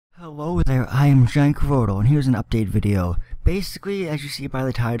Hello there, I am GiantGrotle, and here's an update video. Basically, as you see by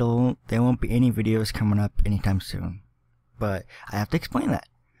the title, there won't be any videos coming up anytime soon. But I have to explain that.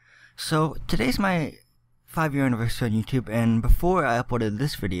 So, today's my 5-year anniversary on YouTube, and before I uploaded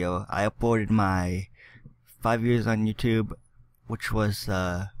this video, I uploaded my 5 years on YouTube, which was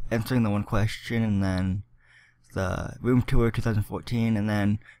answering the one question, and then the room tour 2014, and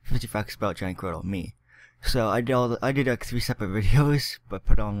then 50 facts about GiantGrotle, me. So I did like 3 separate videos, but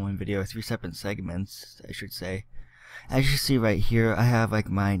put on one video, 3 separate segments, I should say. As you see right here, I have like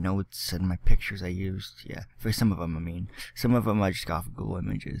my notes and my pictures I used. Yeah, for some of them, I mean. Some of them I just got off of Google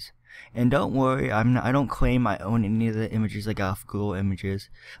Images. And don't worry, I don't claim I own any of the images I got off Google Images.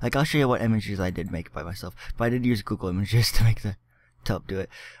 Like, I'll show you what images I did make by myself, but I did use Google Images to help do it.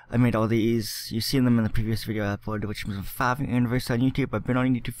 I made all these. You've seen them in the previous video I uploaded, which was a 5-year anniversary on YouTube. I've been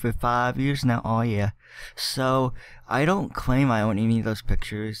on YouTube for 5 years now. Oh yeah. So I don't claim I own any of those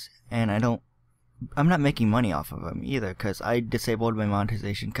pictures, and I'm not making money off of them either, because I disabled my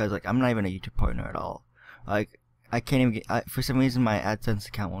monetization, because like I'm not even a YouTube partner at all. Like, I can't even get, for some reason my AdSense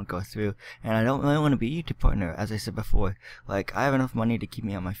account won't go through, and I don't really want to be a YouTube partner, as I said before. Like, I have enough money to keep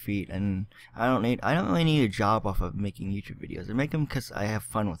me on my feet, and I don't really need a job off of making YouTube videos. I make them because I have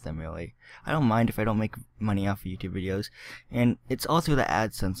fun with them, really. I don't mind if I don't make money off of YouTube videos, and it's all through the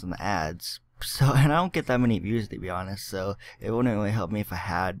AdSense and the ads. So, and I don't get that many views, to be honest, so it wouldn't really help me if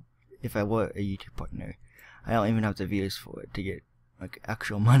I were a YouTube partner. I don't even have the views for it to get like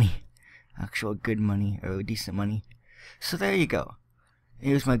actual money. Actual good money, or decent money. So there you go.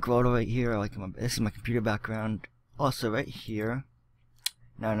 Here's my Grotle right here. This is my computer background. Also right here.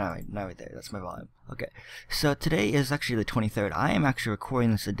 No, not right there. That's my volume. Okay. So today is actually the 23rd. I am actually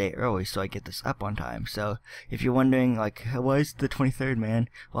recording this a day early, so I get this up on time. So if you're wondering, like, why is the 23rd, man?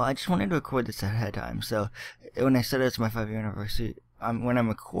 Well, I just wanted to record this ahead of time. So when I said it's my 5-year anniversary, when I'm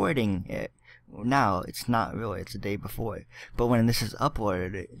recording it, now it's not really, it's the day before, but when this is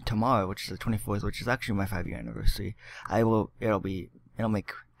uploaded tomorrow, which is the 24th, which is actually my 5-year anniversary, it'll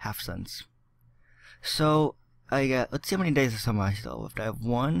make half sense. So I got, let's see how many days of summer I still have left. I have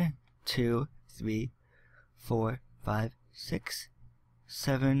 1, 2, 3, 4, 5, 6,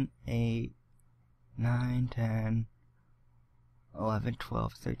 7, 8, 9, 10, 11,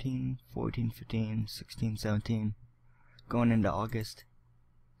 12, 13, 14, 15, 16, 17, going into August.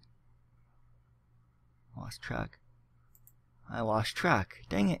 I lost track.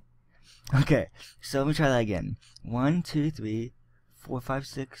 Dang it. Okay, so let me try that again. 1, 2, 3, 4, 5,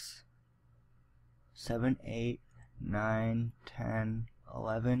 6, 7, 8, 9, 10,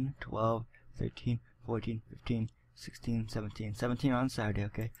 11, 12, 13, 14, 15, 16, 17. 17 on Saturday,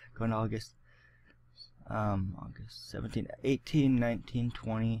 okay? Going to August. August 17, 18, 19,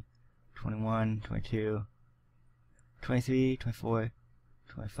 20, 21, 22, 23, 24,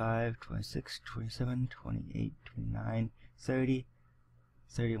 25, 26, 27, 28, 29, 30,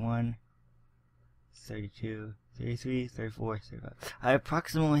 31, 32, 33, 34, 35. I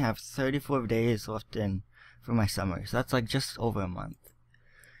approximately have 34 days left for my summer, so that's like just over a month.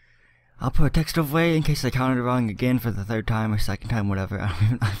 I'll put a text overlay in case I counted wrong again for the 3rd time or 2nd time, whatever.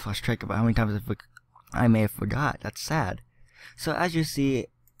 I've lost track about how many times I may have forgot. That's sad. So as you see,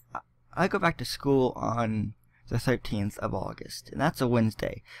 I go back to school on the 13th of August, and that's a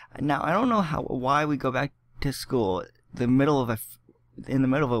Wednesday. Now I don't know why we go back to school in the middle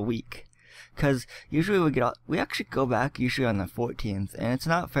of a week, because usually we actually go back usually on the 14th, and it's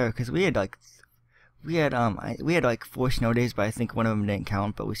not fair because we had like 4 snow days, but I think one of them didn't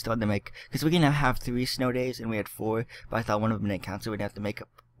count, but we still had to make, because we can have 3 snow days and we had 4, but I thought one of them didn't count, so we'd have to make up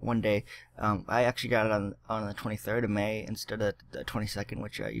one day. I actually got it on the 23rd of May instead of the 22nd,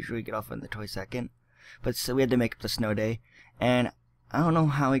 which I usually get off on the 22nd. But so we had to make up the snow day, and I don't know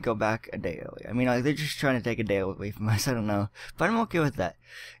how we go back a day early. I mean, like, they're just trying to take a day away from us, I don't know. But I'm okay with that.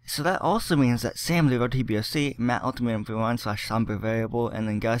 So that also means that Sam, the TBOC, Matt, Ultimate MP1 / Somber Variable, and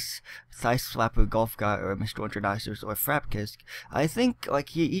then Gus, Thigh Slapper, Golf Guy, or Mr. Introducers, or Frapkisk, I think, like,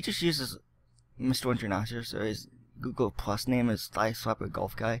 he just uses Mr. Introducers, or his Google Plus name is Thigh Slapper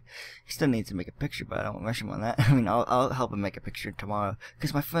Golf Guy. He still needs to make a picture, but I don't rush him on that. I mean, I'll help him make a picture tomorrow,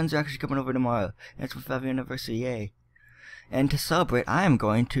 because my friends are actually coming over tomorrow, and it's my 5th anniversary, yay. And to celebrate, I am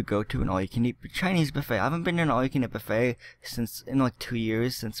going to go to an all-you-can-eat Chinese buffet. I haven't been to an all-you-can-eat buffet in like 2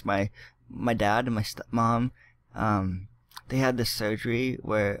 years, since my dad and my stepmom, they had this surgery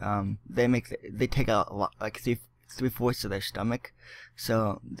where they take out a lot, like 3/4 of their stomach,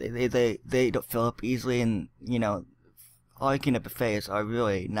 so they don't fill up easily, and you know, all-you-can-eat buffets are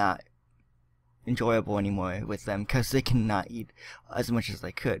really not enjoyable anymore with them, because they cannot eat as much as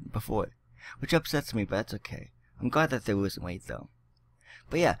they could before, which upsets me, but that's okay. I'm glad that they're losing weight though.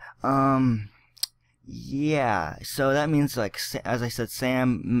 But yeah, yeah, so that means, like, as I said,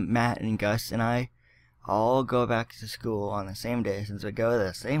 Sam, Matt, and Gus and I all go back to school on the same day since we go to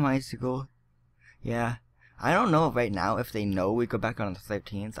the same high school. Yeah, I don't know right now if they know we go back on the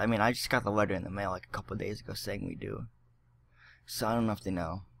 13th. I mean, I just got the letter in the mail like a couple days ago saying we do. So I don't know if they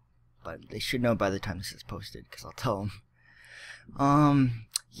know, but they should know by the time this is posted, because I'll tell them.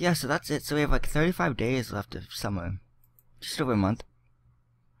 Yeah, so that's it. So we have like 35 days left of summer. Just over a month.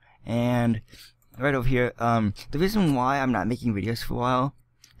 And right over here, the reason why I'm not making videos for a while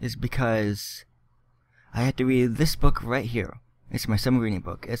is because I had to read this book right here. It's my summer reading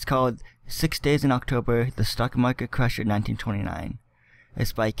book. It's called 6 Days in October, The Stock Market Crash of 1929.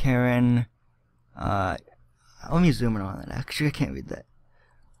 It's by Karen, let me zoom in on it. Actually, I can't read that.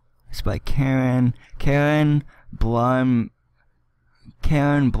 It's by Karen Blum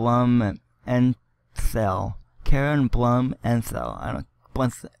Enthel. Karen Blum Enthel. I don't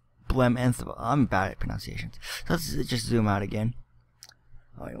Blum Enthel. I'm bad at pronunciations. So let's just zoom out again.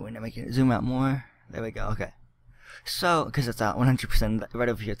 Oh wait, we're gonna make it zoom out more. There we go. Okay. So, because it's at 100%, right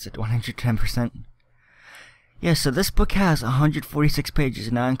over here it's at 110%. Yeah, so this book has 146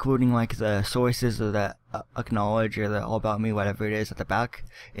 pages, not including like the sources or the acknowledge or the all about me, whatever it is at the back.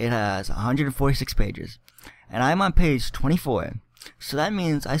 It has 146 pages, and I'm on page 24. So that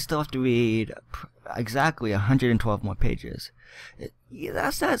means I still have to read exactly 112 more pages.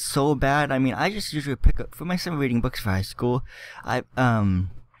 That's not so bad. I mean, I just usually pick up for my summer reading books for high school.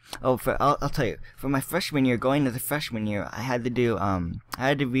 I'll tell you. For my freshman year, going to the freshman year, I had to do I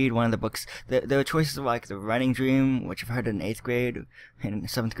had to read one of the books. There were choices like The Running Dream, which I've heard in 8th grade and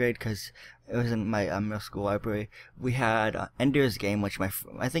 7th grade because it was in my middle school library. We had Ender's Game, which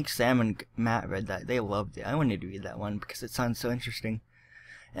I think Sam and Matt read that. They loved it. I wanted to read that one because it sounds so interesting.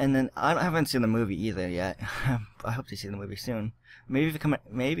 And then I haven't seen the movie either yet. I hope to see the movie soon.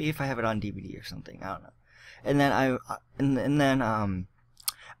 Maybe if I have it on DVD or something. I don't know. And then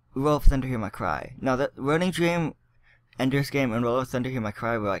Roll of Thunder, Hear My Cry. Now, the Running Dream, Ender's Game, and Roll of Thunder, Hear My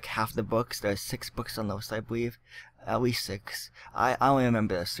Cry were like half the books. There's 6 books on the list, I believe. At least 6. I only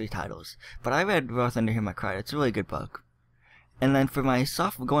remember those 3 titles. But I read Roll of Thunder, Hear My Cry. It's a really good book. And then for my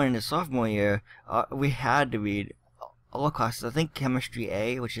going into sophomore year, we had to read all classes. I think Chemistry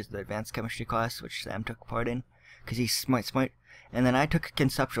A, which is the advanced chemistry class, which Sam took part in, because he's smart. And then I took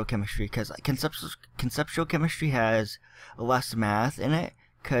conceptual chemistry, because conceptual chemistry has less math in it.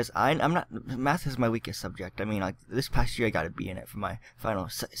 Because math is my weakest subject. I mean, like, this past year I got a B in it for my final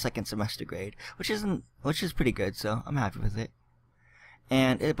second semester grade, which is pretty good, so I'm happy with it.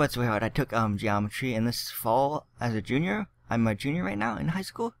 But it's really hard. I took geometry, and this fall as a junior, I'm a junior right now in high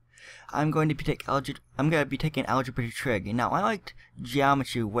school. I'm going to be taking algebra to trig. Now, I liked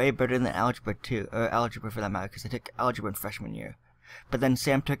geometry way better than algebra 2, or algebra for that matter, because I took algebra in freshman year. But then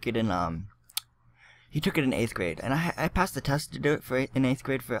Sam took it in he took it in 8th grade, and I passed the test to do it in 8th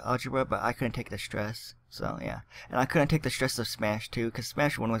grade for algebra, but I couldn't take the stress, so yeah. And I couldn't take the stress of Smash 2, because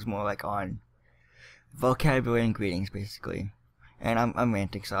Smash 1 was more like on vocabulary and greetings, basically. And I'm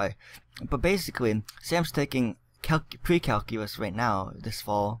ranting, sorry. But basically, Sam's taking pre-calculus right now, this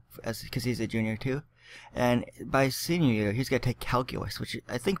fall, because he's a junior too. And by senior year, he's going to take calculus, which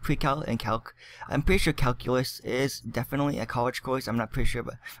I think pre-cal and calc. I'm pretty sure calculus is definitely a college course. I'm not sure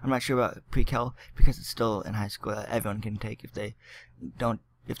about pre-cal because it's still in high school that everyone can take if they don't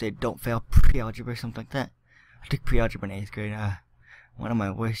fail pre-algebra or something like that. I took pre-algebra in 8th grade. One of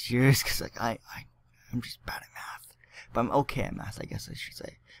my worst years because like I'm just bad at math, but I'm okay at math, I guess I should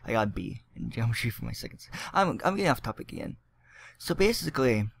say. I got a B in geometry for my second. I'm getting off topic again. So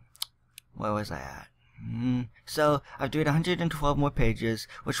basically, where was I at? So I've done 112 more pages,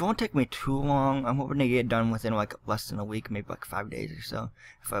 which won't take me too long. I'm hoping to get it done within like less than a week, maybe like 5 days or so,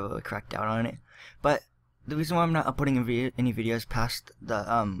 if I really crack down on it. But the reason why I'm not uploading any videos past the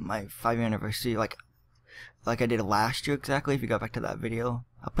my 5-year anniversary, like I did last year exactly. If you go back to that video,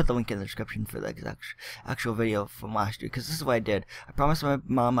 I'll put the link in the description for the actual video from last year, because this is what I did. I promised my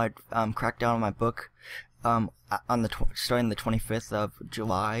mom I'd crack down on my book starting the 25th of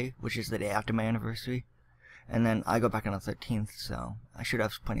July, which is the day after my anniversary. And then I go back on the 13th, so I should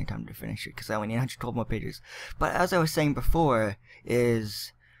have plenty of time to finish it, because I only need 112 more pages. But as I was saying before,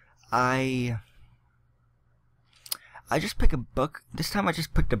 is I just pick a book. This time I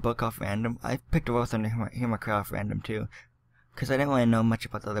just picked a book off random. I picked Roll of Thunder, Hear My Cry off random too, because I didn't really know much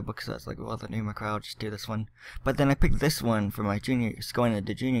about the other books, so I was like, Roll of Thunder, Hear My Cry, I'll just do this one. But then I picked this one for my going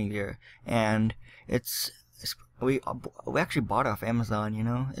into junior year, and we actually bought it off Amazon, you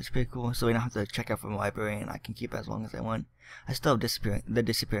know. It's pretty cool, so we don't have to check out from the library, and I can keep it as long as I want. I still have The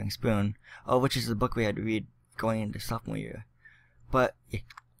Disappearing Spoon, which is the book we had to read going into sophomore year. But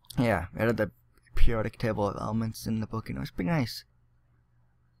yeah, I read the periodic table of elements in the book, and it was pretty nice.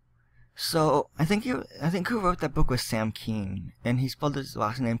 So I think who wrote that book was Sam Keane, and he spelled his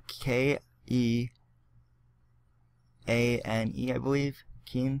last name Keane, I believe.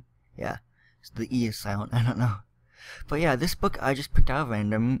 Keane, yeah. So the E is silent. I don't know, but yeah, this book I just picked out of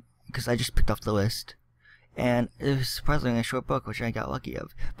random because I just picked off the list, and it was surprisingly a short book, which I got lucky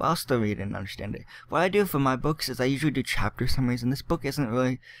of. But I'll still read it and understand it. What I do for my books is I usually do chapter summaries, and this book isn't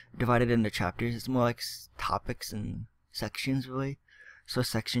really divided into chapters. It's more like topics and sections, really. So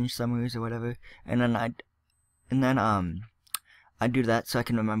section summaries or whatever, and then I do that so I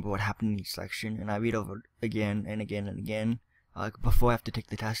can remember what happened in each section, and I read over again and again and again, before I have to take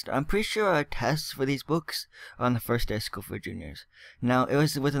the test. I'm pretty sure our tests for these books are on the first day of school for juniors. Now, it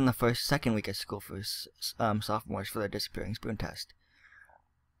was within the second week of school for sophomores for their disappearing spoon test.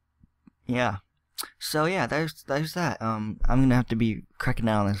 Yeah. So yeah, there's that. I'm gonna have to be cracking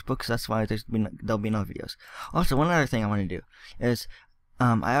down on this book, so that's why there'll be no videos. Also, one other thing I want to do is,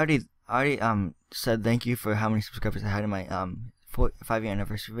 I already said thank you for how many subscribers I had in my 5-year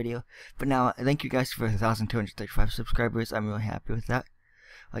anniversary video, but now thank you guys for 1,235 subscribers. I'm really happy with that.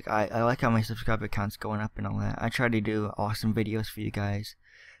 Like I like how my subscriber count's going up and all that. I try to do awesome videos for you guys,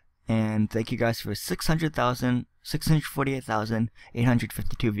 and thank you guys for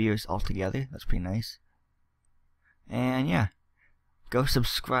 648,852 viewers altogether. That's pretty nice. And yeah, go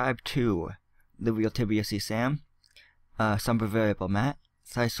subscribe to The Real TBSC Sam, Summer Variable Matt,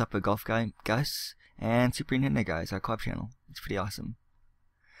 Size Supper Golf Guy Gus, and Super Nintendo Guys, our club channel. It's pretty awesome.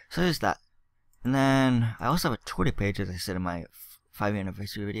 So there's that. And then I also have a Twitter page, as I said in my 5-year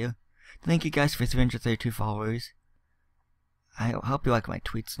anniversary video. Thank you guys for 332 followers. I hope you like my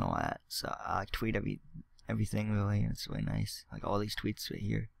tweets and all that. So I tweet everything really, and it's really nice. Like all these tweets right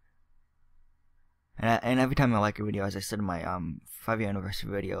here. And every time I like a video, as I said in my 5-year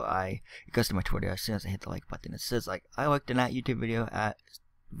anniversary video, it goes to my Twitter as soon as I hit the like button. It says like, I liked in that YouTube video at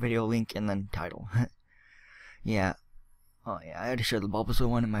video link and then title. Yeah. Oh yeah, I already showed the Bulbasaur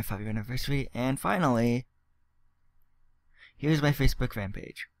one in my 5-year anniversary. And finally, here's my Facebook fan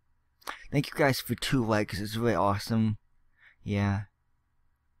page. Thank you guys for 2 likes. It's really awesome. Yeah.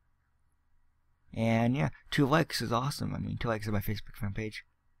 And yeah, 2 likes is awesome. I mean, 2 likes on my Facebook fan page.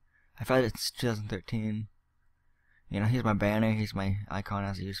 I've had it since 2013. You know, here's my banner, here's my icon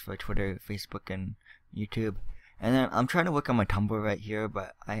as I use for Twitter, Facebook, and YouTube. And then I'm trying to work on my Tumblr right here,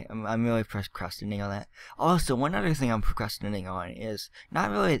 but I'm really procrastinating on that. Also, one other thing I'm procrastinating on is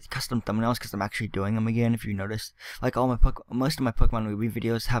not really custom thumbnails, because I'm actually doing them again. If you noticed, like most of my Pokemon review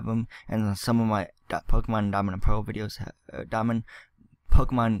videos have them, and then some of my Pokemon Diamond and Pearl videos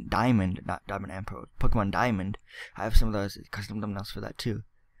Pokemon Diamond, not Diamond and Pearl, Pokemon Diamond. I have some of those custom thumbnails for that too.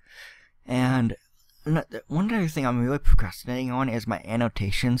 And one other thing I'm really procrastinating on is my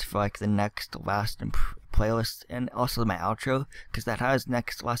annotations for like the next, last, and playlist, and also my outro, because that has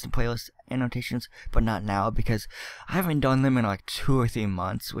next, last, and playlist annotations, but not now because I haven't done them in like 2 or 3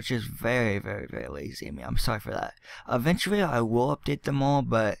 months, which is very, very, very lazy of me. I'm sorry for that. Eventually, I will update them all,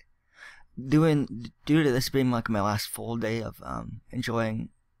 but due to this being like my last full day of enjoying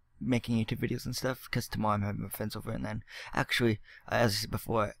making YouTube videos and stuff, because tomorrow I'm having my friends over, and then actually, as I said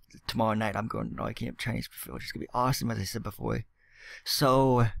before, tomorrow night I'm going to Camp Chinese buffet, which is gonna be awesome, as I said before.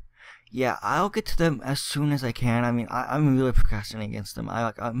 So yeah, I'll get to them as soon as I can. I mean, I'm really procrastinating against them.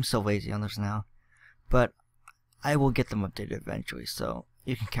 I'm so lazy on those now, but I will get them updated eventually, so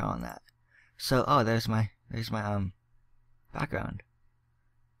you can count on that. So there's my background.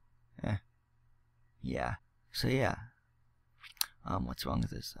 Yeah. So yeah. What's wrong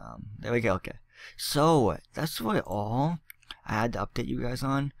with this? There we go, okay. So, that's really all I had to update you guys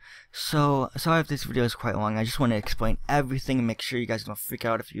on. So, sorry if this video is quite long. I just want to explain everything and make sure you guys don't freak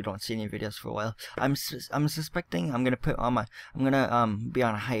out if you don't see any videos for a while. I'm suspecting I'm gonna be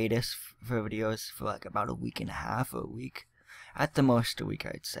on a hiatus for videos for like about a week and a half or a week. At the most a week,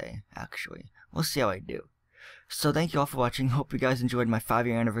 I'd say, actually. We'll see how I do. So thank you all for watching. Hope you guys enjoyed my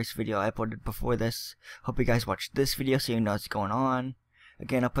 5-year anniversary video I uploaded before this. Hope you guys watched this video so you know what's going on.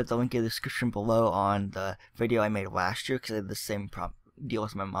 Again, I'll put the link in the description below on the video I made last year, because I did the same deal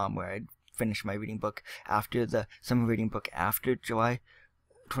with my mom where I finished my reading book after the summer reading book after July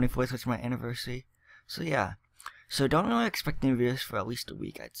 24th, which is my anniversary. So yeah. So don't really expect any videos for at least a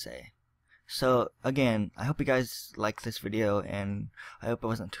week, I'd say. So, again, I hope you guys liked this video, and I hope it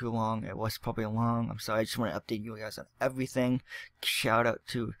wasn't too long. It was probably long. I'm sorry, I just want to update you guys on everything. Shout out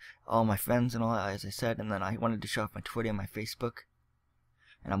to all my friends and all that, as I said, and then I wanted to show off my Twitter and my Facebook.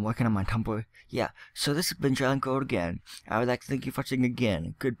 And I'm working on my Tumblr. Yeah, so this has been GiantGrotle again. I would like to thank you for watching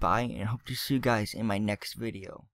again. Goodbye, and hope to see you guys in my next video.